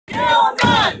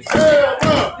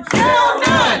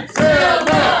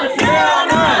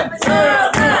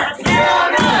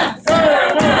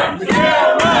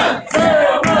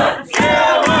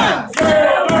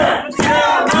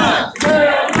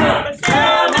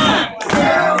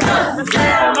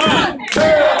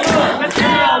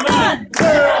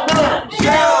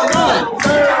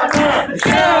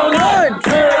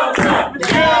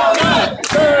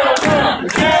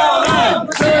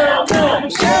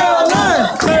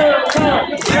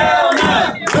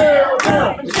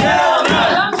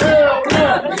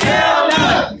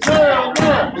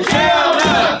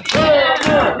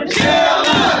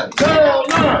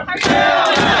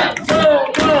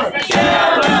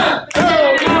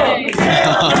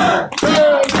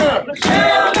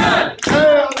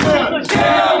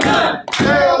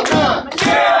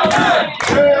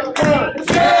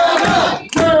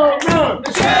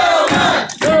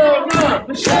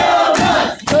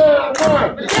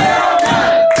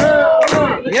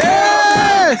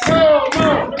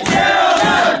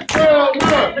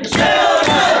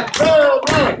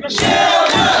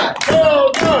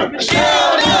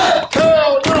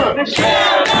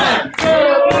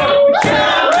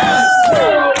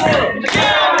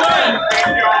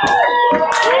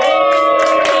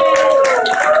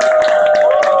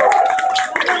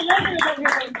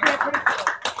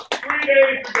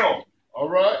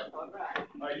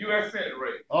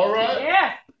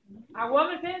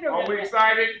woman tender. Are we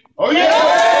excited? Oh yeah!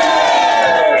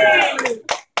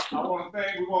 We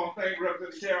want to thank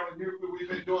Representative Sharon Hughley. We've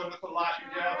been doing this a lot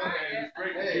together, and it's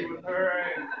great to be with her.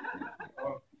 And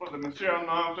for the Michelle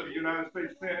Nunn for the United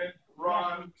States Senate,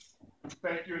 Ron,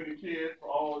 thank you and the kids for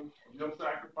all of your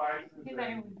sacrifices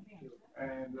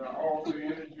and all the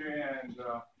energy and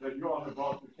that you all have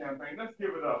brought to the campaign. Let's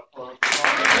give it up for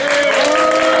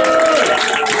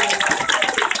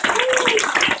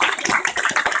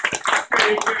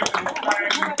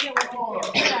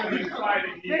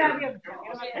exciting year.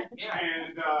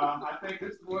 And I think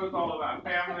this is what it's all about,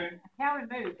 family. And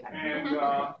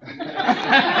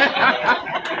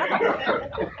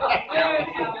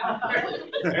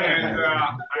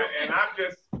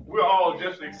we're all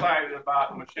just excited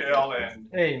about Michelle and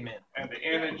the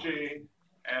energy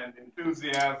and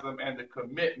enthusiasm and the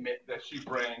commitment that she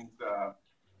brings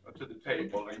to the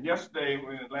table. And yesterday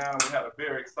in Atlanta, we had a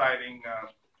very exciting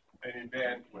an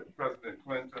event with President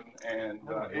Clinton, and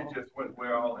it just went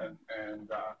well. And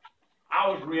I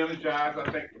was re-energized. I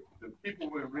think the people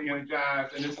were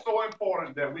re-energized, and it's so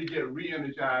important that we get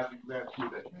re-energized in that 2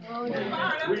 days.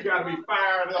 We got to be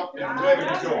fired up and ready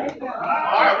to go.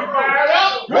 All right, we fired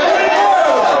up?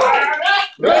 Fired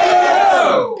up?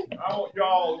 I want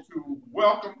y'all to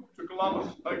welcome to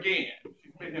Columbus again.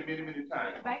 She's been here many, many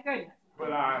times. Thank goodness.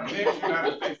 But our next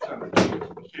United States Senator,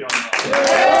 Michelle Nunn.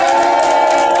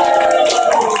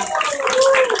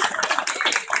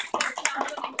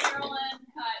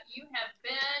 You have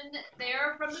been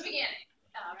there from the beginning,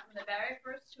 from the very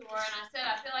first tour, and I said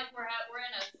I feel like we're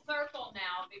in a circle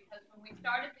now, because when we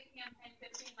started the campaign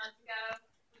 15 months ago,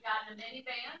 we got in a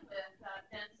minivan with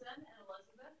Benson and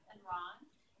Elizabeth and Ron,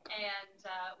 and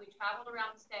we traveled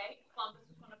around the state. Columbus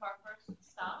was one of our first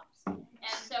stops,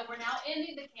 and so we're now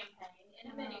ending the campaign in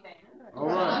a minivan.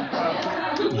 All right.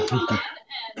 Ron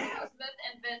and Elizabeth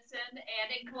and Benson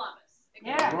and in Columbus.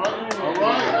 Yeah. All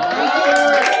right.